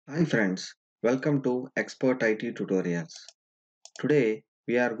Hi friends, welcome to Expert IT Tutorials. Today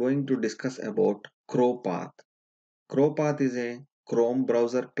we are going to discuss about Chropath. Chropath is a Chrome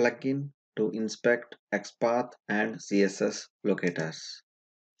browser plugin to inspect XPath and CSS locators.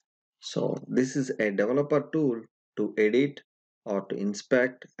 So this is a developer tool to edit or to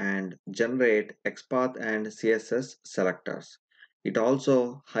inspect and generate XPath and CSS selectors. It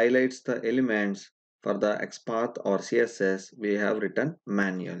also highlights the elements for the XPath or CSS we have written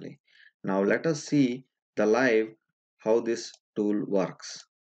manually. Now let us see the live how this tool works.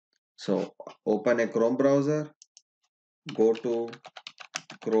 So open a Chrome browser, go to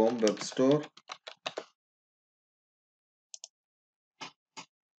Chrome Web Store.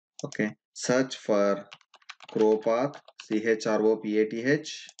 Okay, search for Chropath,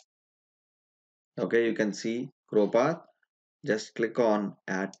 Chropath. Okay, you can see Chropath. Just click on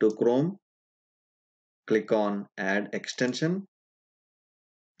Add to Chrome. Click on Add Extension.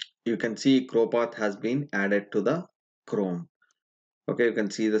 You can see Chropath has been added to the Chrome. Okay, you can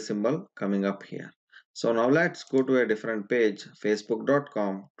see the symbol coming up here. So now let's go to a different page,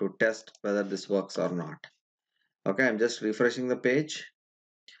 facebook.com, to test whether this works or not. Okay, I'm just refreshing the page.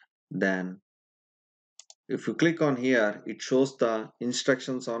 Then if you click on here, it shows the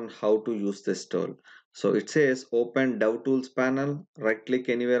instructions on how to use this tool. So it says open DevTools panel, right click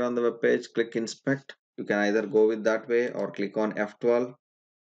anywhere on the web page, click inspect. You can either go with that way or click on F12,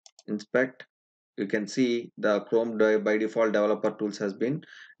 inspect. You can see the Chrome by default developer tools has been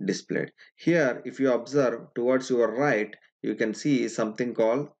displayed. Here, if you observe towards your right, you can see something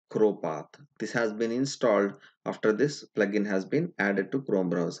called Chropath. This has been installed after this plugin has been added to Chrome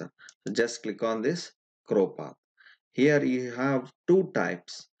browser. So just click on this Chropath. Here you have two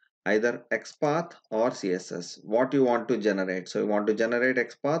types, either XPath or CSS. What you want to generate. So you want to generate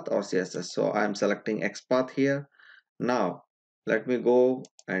XPath or CSS. So I am selecting XPath here. Now let me go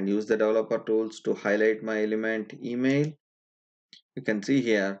and use the developer tools to highlight my element email. You can see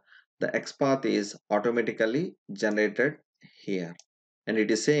here the XPath is automatically generated here and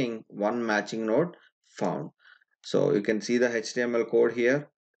it is saying one matching node found. So you can see the HTML code here.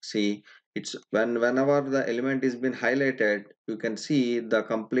 See, it's whenever the element is been highlighted, you can see the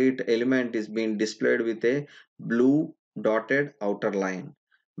complete element is being displayed with a blue dotted outer line.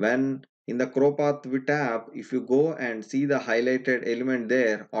 When in the Chropath tab, if you go and see the highlighted element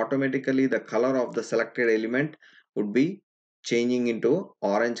there, automatically the color of the selected element would be changing into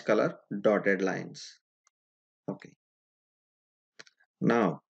orange color dotted lines. Okay.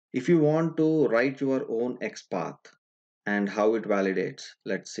 Now, if you want to write your own XPath and how it validates,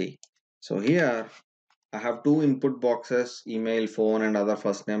 let's see. So here I have two input boxes, email, phone, and other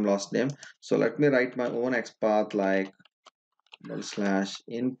first name, last name. So let me write my own XPath like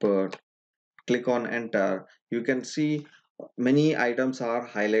 /input. Click on enter. You can see many items are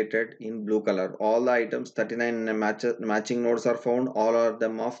highlighted in blue color. All the items 39 matching nodes are found. All of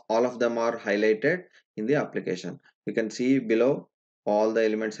them are highlighted in the application. You can see below all the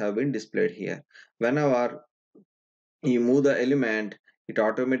elements have been displayed here. Whenever you move the element, it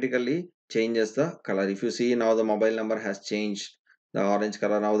automatically changes the color. If you see now the mobile number has changed the orange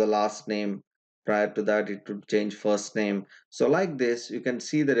color. Now the last name, prior to that it would change first name. So like this you can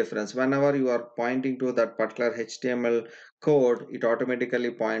see the difference. Whenever you are pointing to that particular HTML code, it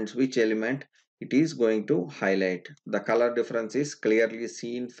automatically points which element it is going to highlight. The color difference is clearly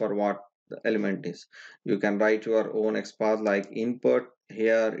seen for what the element is. You can write your own XPath like input.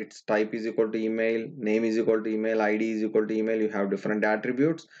 Here its type is equal to email, name is equal to email, ID is equal to email. You have different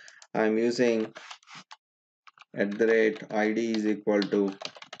attributes. I'm using @ID is equal to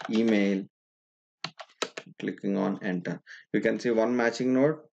email. Clicking on enter, you can see one matching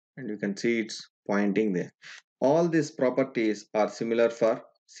node and you can see it's pointing there. All these properties are similar for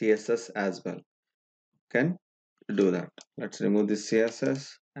CSS as well. Can do that. Let's remove this CSS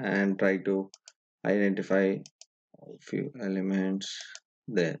and try to identify a few elements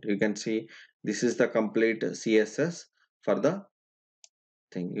there. You can see this is the complete CSS for the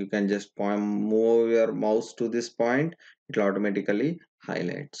thing. You can just move your mouse to this point, it will automatically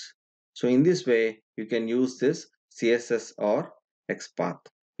highlights. So in this way you can use this CSS or XPath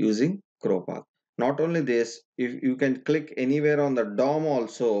using Chropath. Not only this, if you can click anywhere on the DOM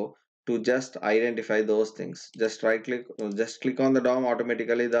also to just identify those things. Just right click, just click on the DOM,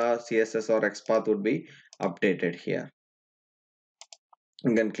 automatically the CSS or XPath would be updated here.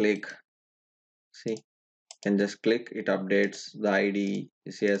 You can click, see, can just click, it updates the ID,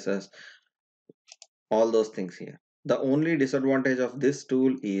 CSS, all those things here. The only disadvantage of this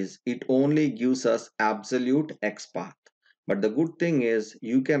tool is it only gives us absolute XPath. But the good thing is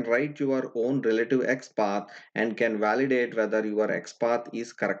you can write your own relative XPath and can validate whether your XPath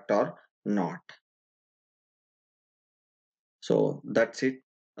is correct or not. So that's it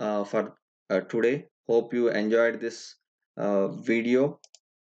for today. Hope you enjoyed this video.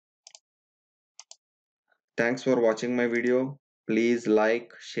 Thanks for watching my video. Please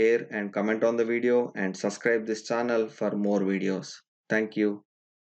like, share and comment on the video and subscribe this channel for more videos. Thank you.